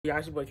Y'all,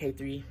 it's your boy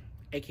K3,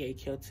 aka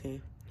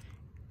Kelton,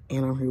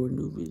 and I'm here with a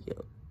new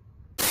video.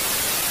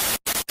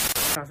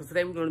 So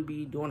today we're gonna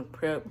be doing a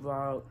prep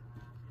vlog.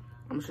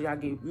 I'm gonna show y'all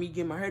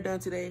getting my hair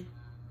done today,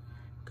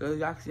 cause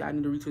y'all see I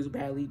need to retwist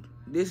badly.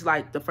 This is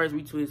like the first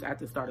retwist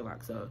after starter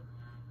lock, so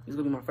this is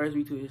gonna be my first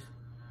retwist.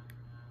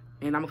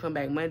 And I'm gonna come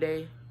back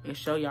Monday and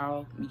show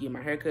y'all me getting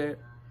my hair cut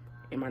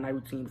and my night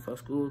routine before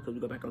school, cause we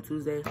go back on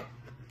Tuesday.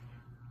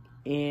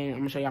 And I'm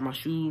gonna show y'all my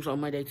shoes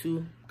on Monday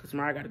too, cause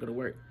tomorrow I gotta go to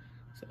work.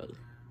 So.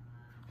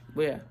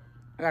 But yeah,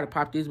 I gotta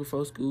pop this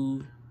before school.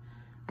 I'm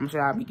gonna show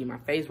y'all me get my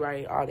face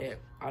right, all that.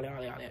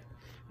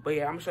 But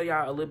yeah, I'm gonna show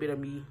y'all a little bit of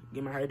me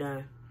get my hair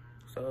done.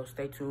 So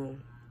stay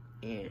tuned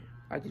and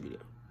like this video.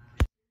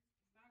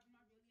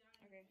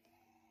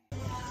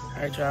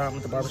 Alright, y'all, I'm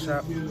at the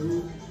barbershop.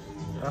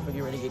 Y'all can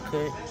get ready to get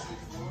cut.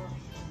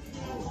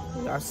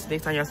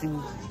 Next time y'all see me,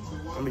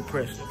 I'm gonna be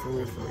pressed, for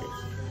real.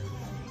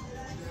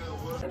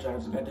 Alright, y'all,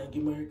 just got done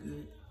getting my hair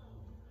good.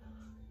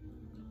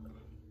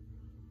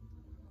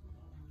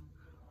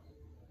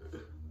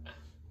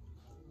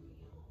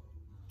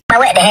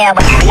 What the hell?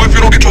 What if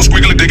you don't get your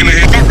squiggly dick in the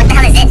head? What the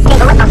hell is this?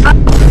 What the fuck?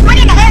 What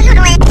in the hell you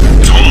doing?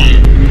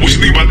 Tom, what you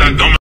think about that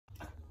dumb?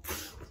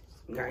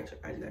 Guys,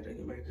 I just got to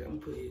get my hair cut. I'm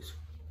gonna put his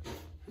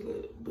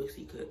little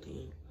bussy cut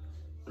thing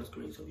on the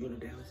screen. So if you're in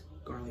the Dallas,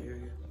 Garland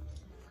area,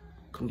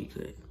 come get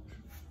cut.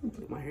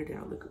 Put my hair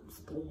down, look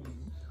spoony.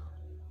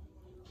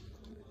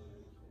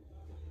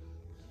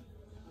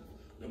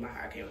 No matter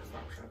how I came to the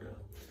barbershop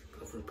though.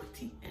 Go for the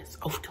petite ass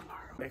off tomorrow.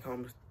 Back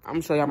home, I'm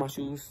gonna show y'all my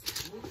shoes.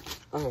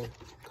 Okay,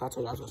 I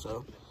told y'all I was gonna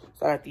show.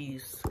 So I got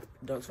these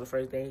dunks for the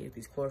first day. It's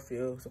these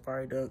chlorophyll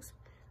safari dunks.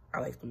 I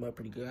like them up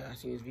pretty good. I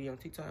seen this video on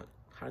TikTok,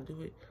 how to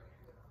do it.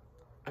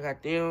 I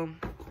got them.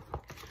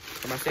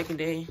 For my second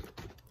day,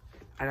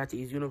 I got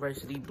these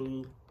university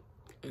blue.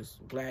 It's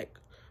black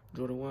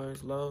Jordan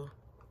 1s, low,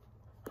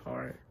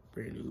 hard,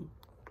 brand new.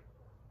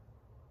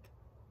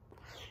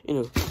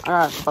 Anyway, I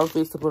got 4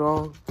 fits to put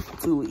on,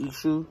 2 with each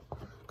shoe,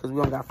 because we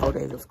only got 4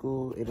 days of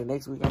school, and the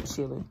next week I'm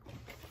chilling.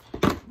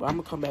 But I'm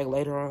going to come back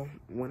later on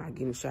when I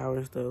get in the shower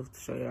and stuff to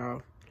show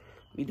y'all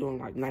me doing,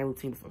 like, night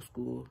routine before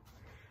school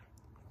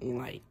and,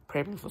 like,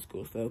 prepping for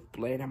school stuff,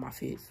 laying out my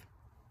fits.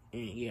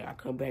 And, yeah, I'll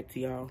come back to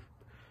y'all.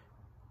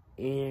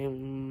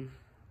 And,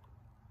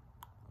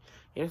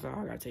 yeah, that's all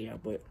I got to tell y'all,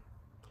 but,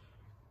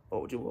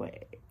 oh, your boy.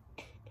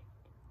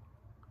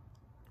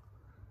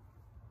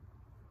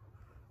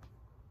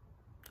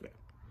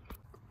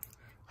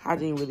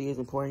 Hygiene really is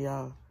important,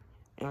 y'all.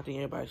 And I think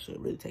everybody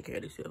should really take care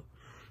of themselves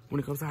when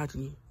it comes to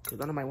hygiene. Because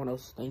I don't want no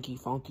stinky,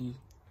 funky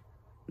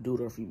dude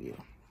or female.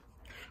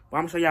 But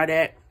I'm going to show y'all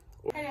that.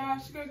 Hey y'all,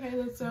 Sugar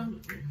Kayla. So,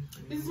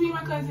 this is me and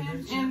my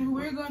cousin, and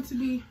we're going to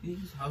be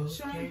These hoes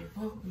showing... can't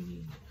fuck with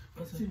me.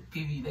 What's up?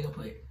 PV, they gonna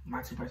put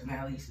my 2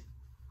 personalities.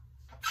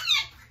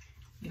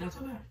 You know what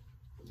I'm talking about?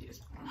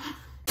 Yes.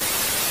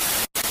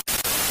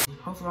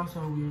 Hopefully I'm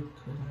sound weird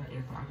because I got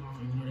AirPods on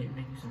and you know they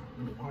make me sound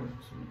a little harder.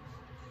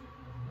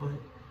 But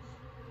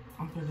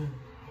I'm gonna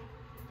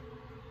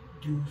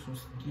do some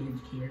skin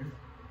care.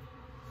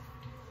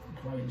 I'm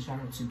probably in the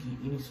shower to get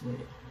any sweat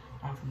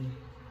off me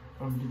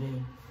from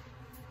today.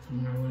 So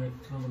when I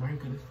went to close my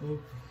haircut and stuff,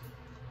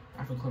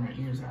 I can close my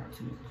ears out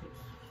too because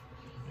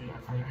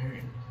I got hair in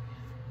it.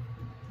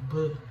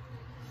 But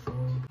so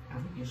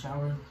I'm gonna get a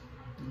shower,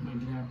 I'm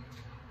gonna get out,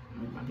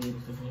 make my bed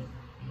and stuff up,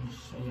 and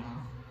show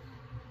y'all.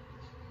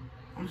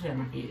 I'm gonna show y'all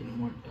my bed in the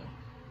morning though.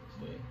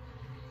 But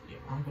yeah,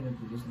 I'm gonna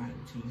do this night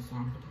routine, so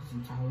I'm gonna put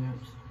some towel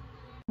lamps.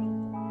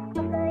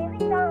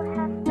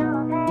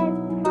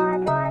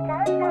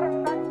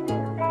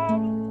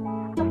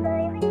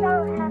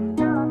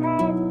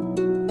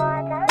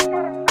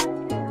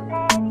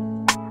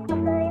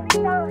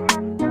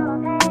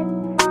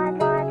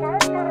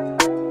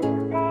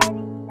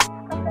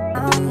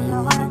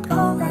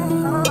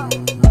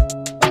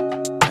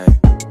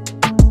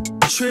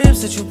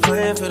 Trips that you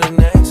plan for the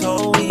next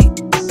whole week.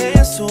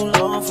 It's too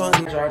long for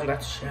me. I already got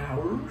the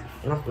shower,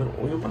 and I'm gonna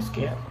oil my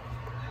scalp.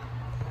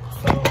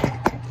 So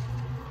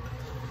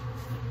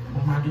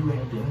when my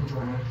do-rag didn't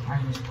dry,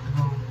 I just put it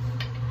on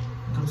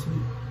and go to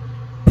sleep.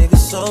 Nigga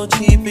so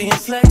cheap and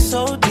flex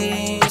so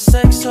D,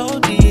 sex so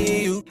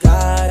D. You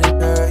got it,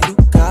 girl, you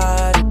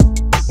got it.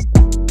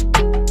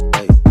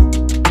 Hey.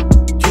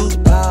 You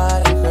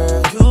got it,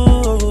 girl,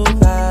 you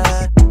got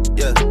it.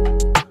 Yeah.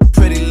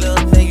 Pretty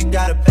little thing, you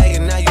got a bag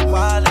and now you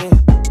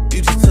wildin'.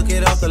 You just took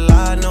it off the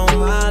line, no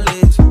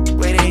mileage.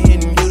 Way they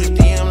hitting you, the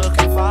DM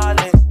looking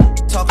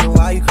violent. Talking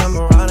while you come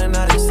around and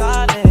now they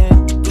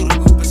silent. Through the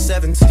group of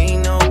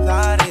 17, no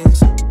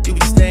guidance. You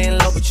be staying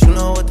low, but you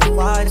know what the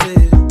price is.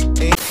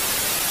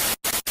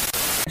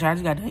 I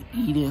just got to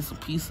eat some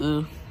pizza.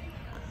 I'm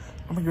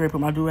gonna get ready to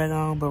put my do-rag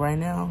on, but right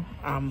now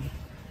I'm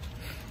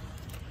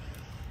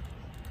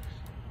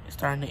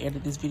starting to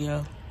edit this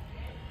video.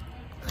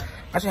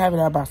 I should have it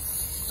out by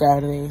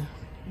Saturday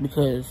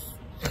because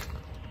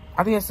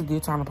I think it's a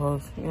good time to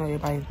post. You know,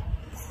 everybody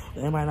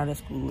not at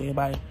school,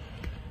 everybody,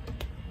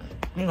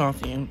 you know what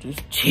I'm saying,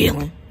 just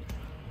chilling.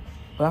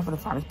 But I'm gonna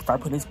finally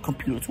start putting this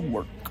computer to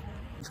work.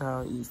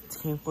 Child, it's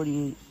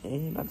 10:48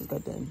 and I just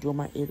got done doing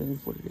my editing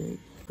for today.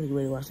 Pretty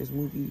ready to watch this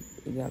movie.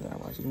 And now that I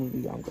watch this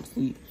movie, I'm gonna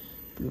sleep.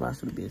 Pretty much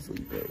should have been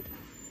asleep, but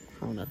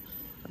I don't know.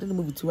 I think the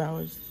movie 2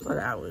 hours. It's like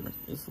an hour and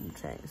it's some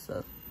change,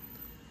 so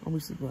I'm gonna be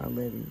sleeping around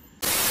 11.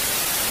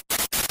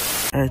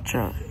 Alright,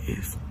 y'all,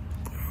 it's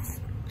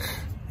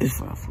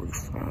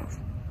 5:45.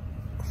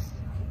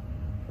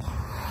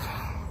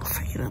 Let's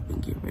get up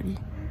and get ready.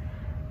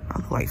 I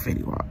look like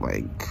Fetty Wap,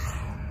 like,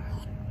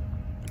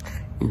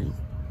 you know,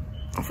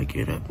 I'm gonna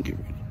get up and get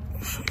ready.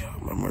 I'll show y'all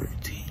my murder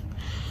routine.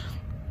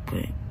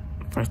 But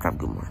first off,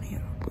 good morning,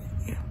 y'all. But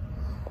yeah.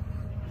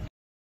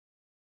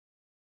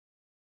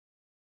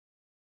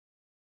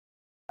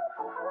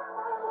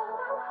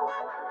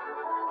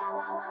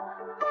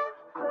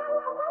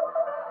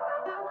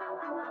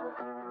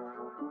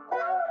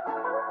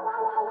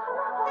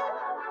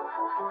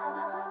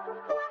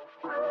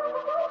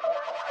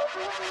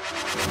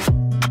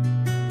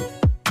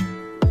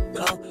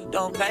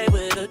 Don't play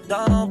with her,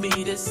 don't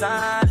be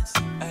dishonest.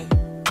 Ay.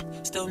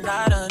 Still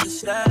not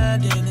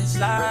understanding this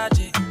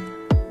logic.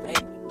 Ay.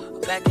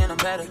 I'm back and I'm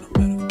better.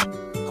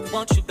 I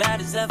want you bad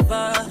as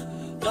ever.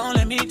 Don't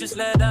let me just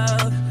let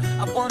up.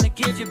 I wanna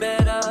give you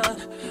better.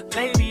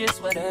 Baby,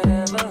 it's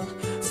whatever.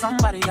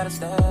 Somebody gotta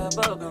step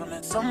up. Gonna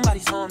let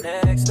somebody's home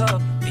next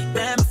up. Be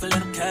them if I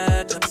let them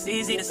catch up. It's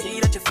easy to see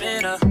that you're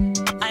fitter.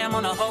 I am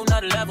on a whole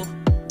nother level.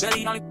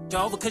 Really only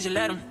over cause you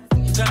let him.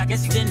 Girl, I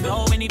guess you didn't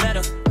know any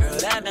better. Girl,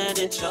 that man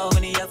didn't show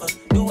any ever.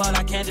 Do all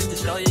I can just to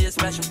show you it's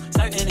special.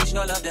 Certain it's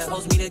your love that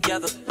holds me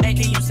together. Hey,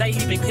 can you say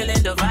he been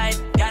killing the vibe?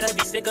 Gotta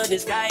be sick of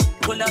this guy.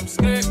 Pull up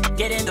skirt,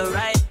 get in the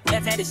right.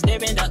 Left hand is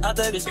steering, the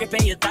other is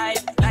gripping your thigh.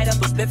 Light up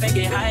a spliff and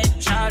get high.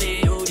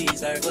 Shawty, you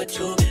deserve what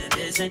you've been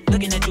missing.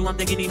 Looking at you, I'm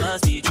thinking he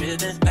must be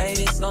tripping.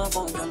 Baby, slow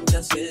phone, come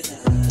just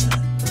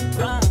listen.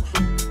 Wrong.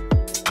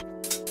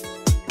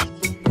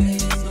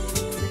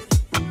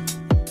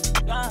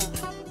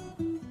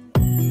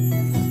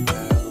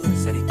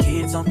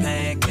 On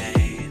playing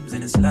games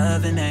and it's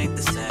loving ain't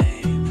the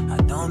same. I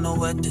don't know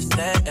what to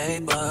say,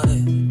 but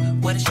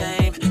what a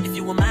shame. If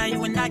you were mine, you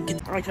would not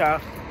get. Alright,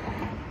 y'all.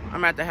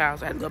 I'm at the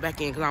house. I had to go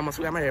back in because I almost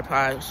forgot my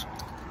AirPods.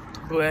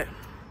 But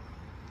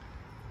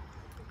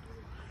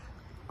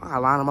I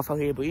lined them up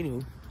here, but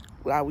anywho,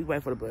 well, we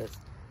waiting for the bus.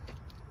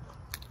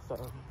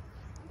 So,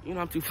 you know,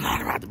 I'm too fly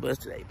to ride the bus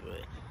today,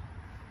 but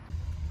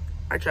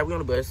alright, y'all, we on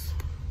the bus.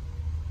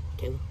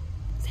 Kayla,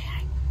 say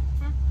hi.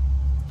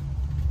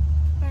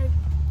 Hey.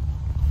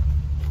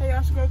 Hey,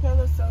 y'all, should go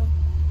Kayla, so.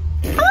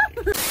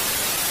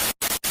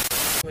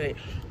 Wait.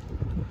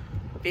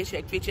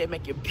 Bitch check,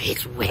 make your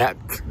bitch wet.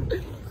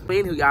 But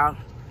anyway, y'all,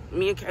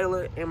 me and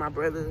Kayla and my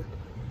brother,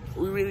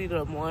 we really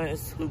the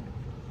ones who,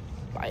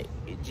 like,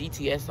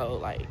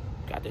 GTSO, like,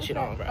 got this shit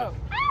on, bro. Oh.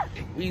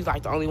 We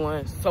like the only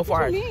ones so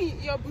far. Me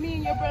and your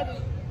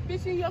brother.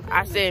 Bitch, and your cousin.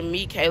 I said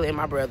me, Kayla, and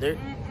my brother.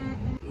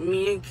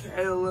 Me and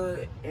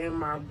Kayla and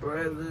my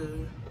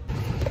brother.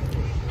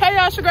 Hey,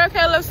 y'all, it's your girl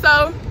Kayla,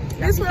 so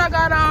this is what I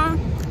got on.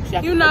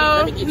 You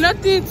know,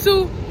 nothing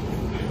too.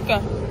 Okay.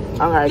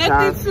 Alright,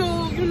 nothing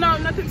too, you know,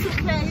 nothing too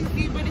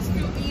crazy, but it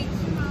still eats,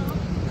 you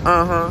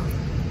know.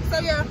 So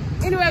yeah.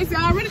 Anyways,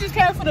 y'all, I really just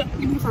came for the.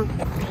 Give me the phone.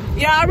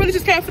 Yeah, I really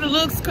just came for the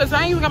looks because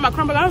I ain't even got my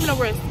crumble. I don't even know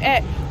where it's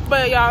at.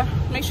 But y'all,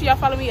 make sure y'all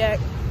follow me at.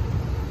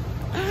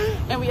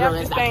 And we have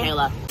this thing.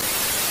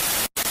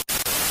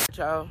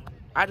 Y'all,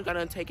 I just got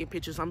done taking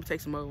pictures. I'm gonna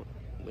take some more.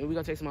 We're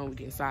gonna take some more when we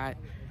get inside.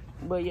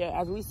 But yeah,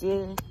 as we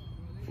see,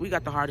 we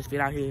got the hardest fit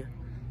out here.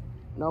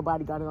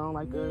 Nobody got it on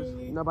like us.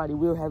 Nobody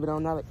will have it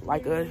on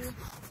like us.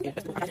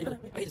 It's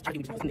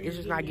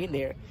just not getting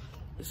there.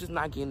 It's just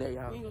not getting there,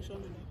 y'all.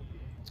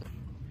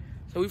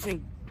 So we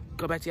finna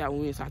go back to y'all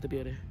when we inside the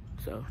building.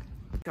 So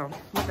with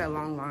that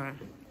long line.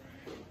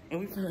 And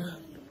we finna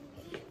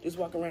just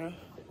walk around,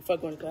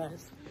 fuck going to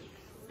class.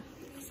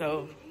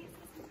 So,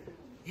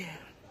 yeah.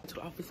 To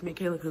the office, me and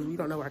Kayla, because we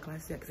don't know where our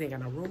class is at, because they ain't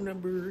got no room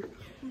number.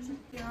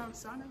 Yeah,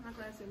 so I know my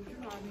class is, you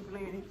know, I'll be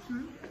playing.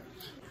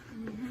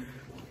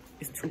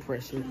 It's too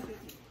precious.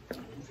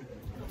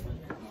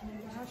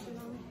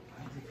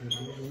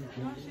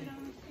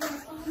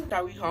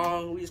 Thought we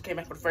home. We just came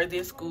back for the first day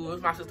of school.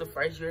 It's my sister's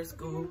first year of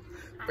school.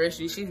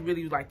 Freshie, she's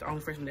really like the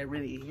only freshman that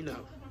really, you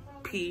know,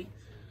 pee.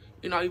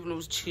 You know, even though it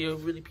was chill,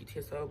 really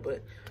PTSO.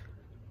 But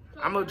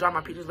I'm gonna draw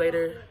my pictures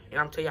later, and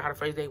I'm gonna tell you how the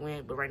first day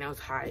went. But right now it's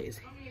high as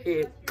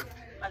heck,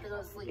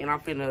 and I'm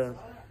finna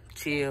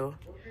chill.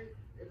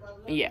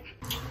 And yeah.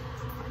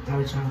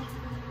 Alright, y'all.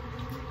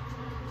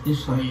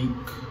 It's like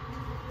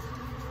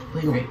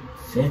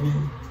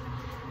 7,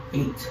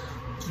 8,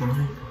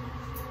 9.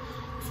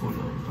 But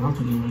I'm gonna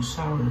get in the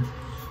shower,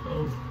 so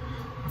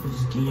I'll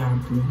just give y'all a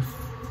brief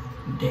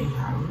day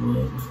how it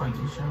was before I get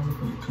in the shower,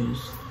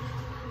 because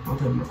I'm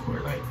gonna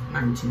record like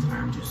 19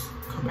 times, just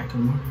come back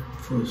in the morning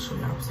to show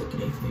y'all the second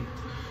day fit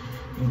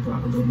and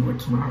vlog a little more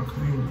tomorrow, because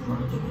I ain't gonna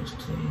vlog a little much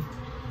today,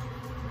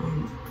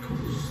 because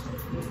it's just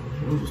like,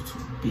 it was just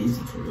too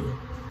busy for real.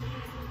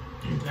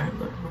 And I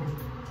got home,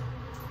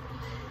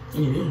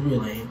 and it was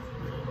real lame,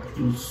 like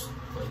it was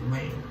like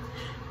lame.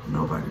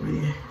 Nobody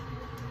really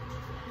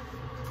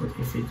put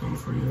their fits on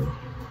for real.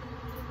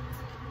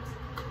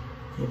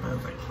 Everybody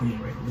was like playing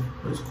regular,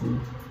 but it's cool.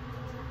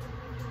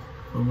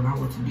 But when I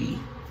went to be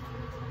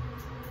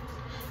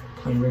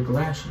playing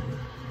regular last year,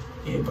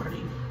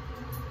 everybody,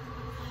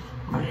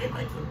 not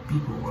everybody, but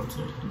people want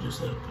to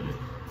just up, but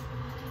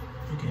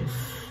I guess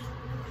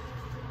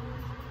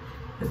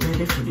it's been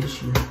different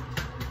this year.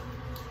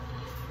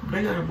 But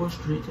they got a more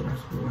strict at our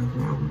school. Like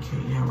now we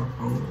can't have our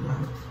phones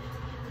out.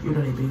 You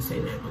know they been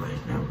saying that, but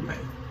like now we like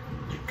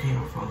they can't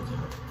have phones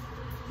out.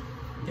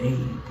 They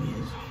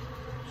being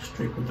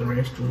strict with the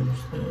restroom and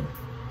stuff.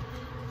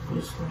 But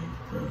it's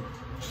like, bro,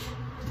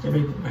 they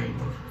make it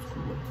bang on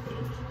school. But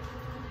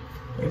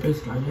they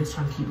basically, I guess,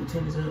 trying to keep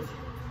attendance up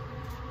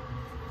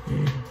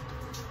and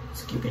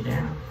skip it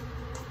down.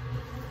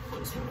 But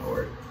it's not gonna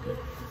work. But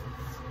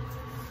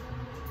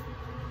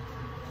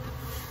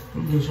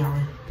I'm getting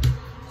shower,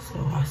 so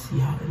I see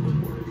y'all in the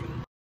morning.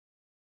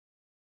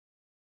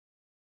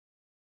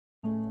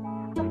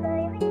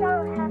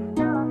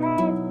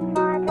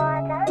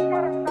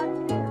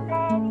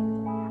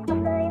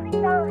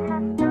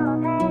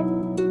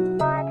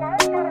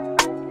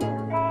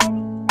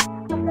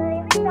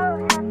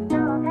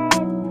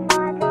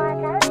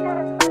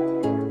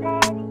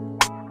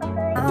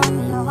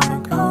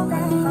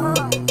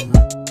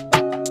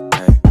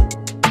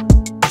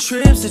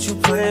 Trips that you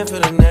plan for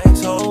the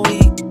next whole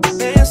week.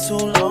 Bands too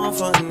long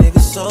for a nigga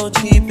so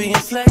cheap. Being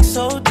flex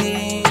OD,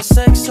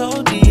 sex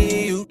OD.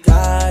 You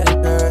got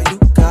it, girl, you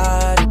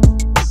got it.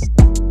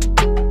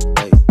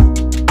 Hey.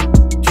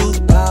 You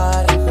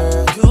got it,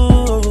 girl,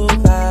 you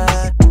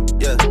got it.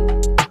 Yeah.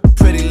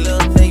 Pretty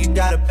little thing, you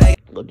gotta pay.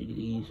 Go do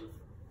these.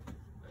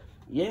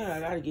 Yeah, I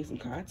gotta get some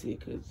content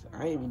because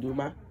I ain't even do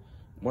my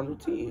 1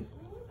 to 10.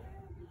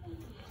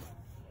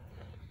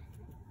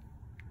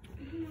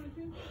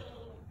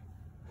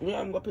 Yeah,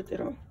 I'm gonna put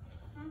that on.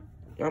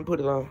 Yeah, I'm gonna put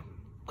it on.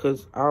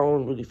 Cause I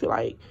don't really feel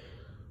like,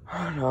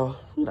 I don't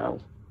know,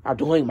 I'm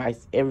doing my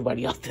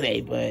everybody else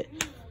today, but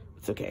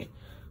it's okay.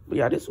 But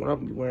yeah, this one I'm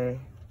gonna be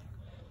wearing.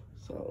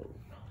 So,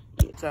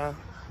 yeah,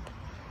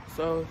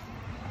 so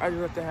I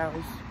just left the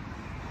house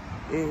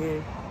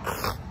and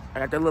I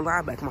got that little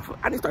line back in my foot.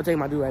 I didn't start taking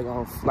my do-rag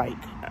off like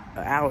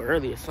an hour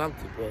early or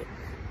something, but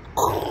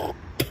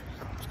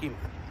excuse me.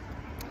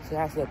 So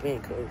I slept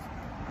in cause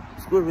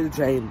school really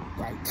drained,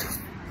 like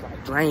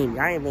drained.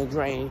 I ain't been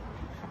drained,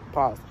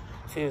 pause,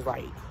 since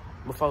like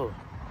before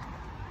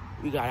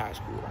we got out of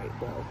school. Like,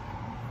 bro,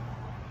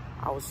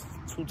 I was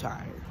too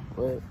tired,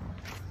 but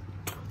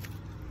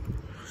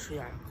shit,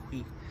 I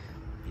be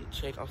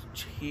check on some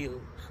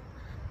chills.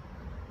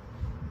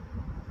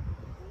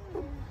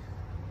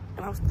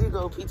 And I'm still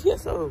go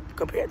PTSO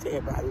compared to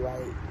everybody,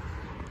 like.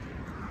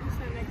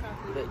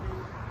 Look,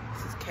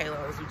 this is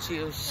Kayla, some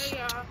chills. Hey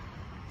y'all,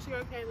 it's your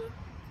Kayla.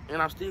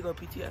 And I'm still go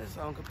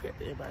PTSO compared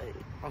to everybody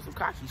on some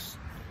cockies.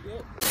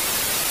 Yep.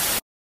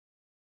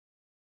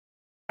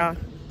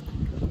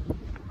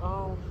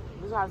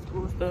 This is high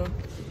school stuff.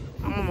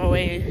 I'm on my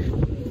way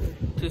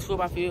to the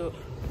football field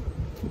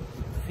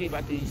to see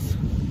about these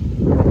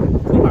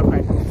football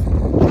practice.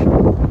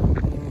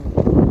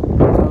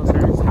 My toes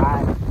hurt, it's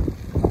hot.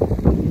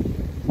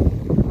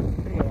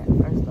 Yeah,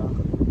 first off.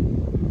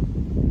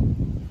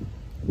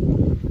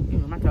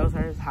 My toes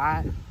hurt, it's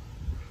hot.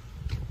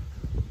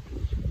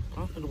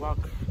 I'm gonna walk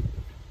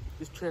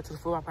this trail to the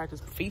football practice.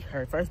 Feet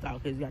hurt, first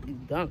off, because you got these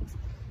dunks.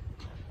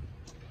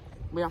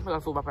 But yeah, I'm gonna go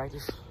to football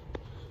practice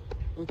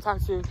and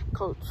talk to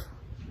coach.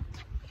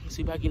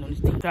 See if I get on this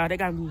team. They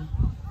got me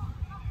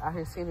out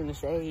here sitting in the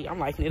shade. I'm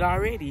liking it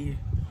already.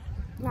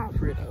 Not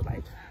for real though.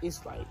 Like,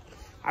 it's like,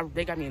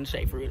 they got me in the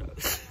shade for real though.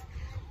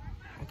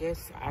 I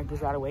guess I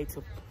just gotta wait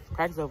till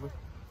practice over.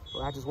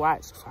 Or I just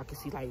watch so I can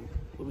see like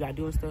what we gotta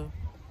do and stuff.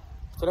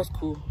 So that's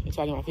cool.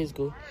 Until I get my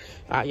physical.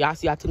 Y'all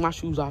see I took my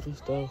shoes off and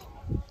stuff.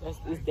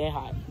 It's that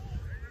hot.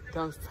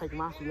 Don't take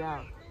my feet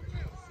out.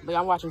 But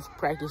I'm watching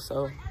practice,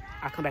 so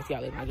I'll come back to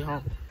y'all later when I get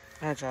home.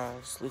 I had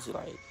y'all sleep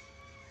like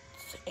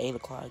 8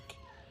 o'clock.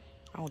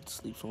 I went to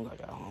sleep as soon as I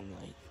got home.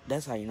 Like,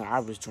 that's how you know I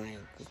was drained.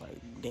 Cause like,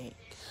 dang,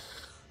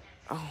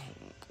 I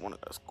don't want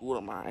to go to school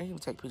tomorrow. I didn't even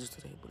take pictures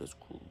today, but it's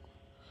cool.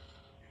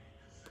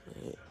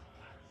 But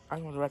I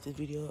just want to wrap this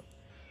video up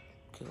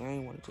because I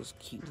ain't want to just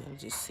keep them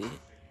just sit.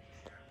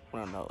 I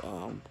don't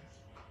know.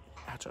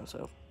 Out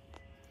yourself.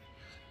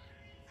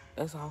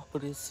 That's all for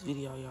this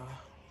video, y'all.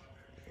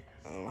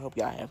 I hope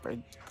y'all have a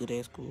good day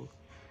at school.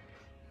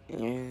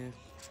 And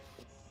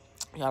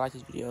y'all like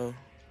this video,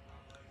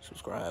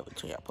 subscribe and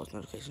turn y'all post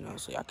notifications on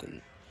so y'all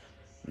can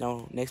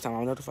know next time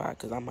I'm notified,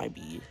 because I might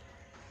be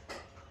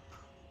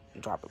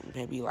dropping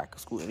maybe like a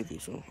school interview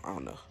soon. I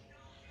don't know.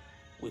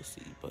 We'll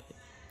see. But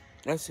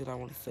that's it I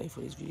want to say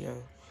for this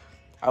video.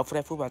 For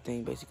that football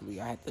thing, basically,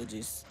 I had to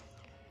just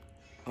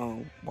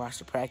watch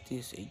the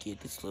practice and get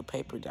this little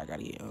paper that I got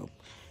to get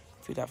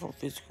filled out from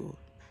physical.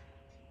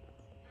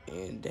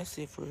 And that's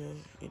it for real.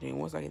 And then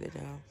once I get that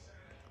down,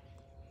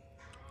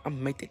 I'm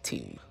gonna make the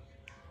team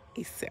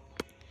ASAP.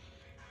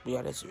 But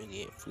yeah, that's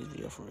really it for this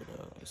video for real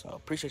though. So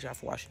appreciate y'all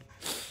for watching.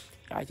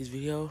 Y'all like this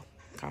video,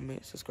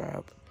 comment,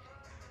 subscribe,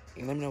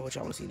 And let me know what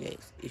y'all want to see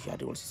next, if y'all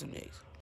do want to see some next.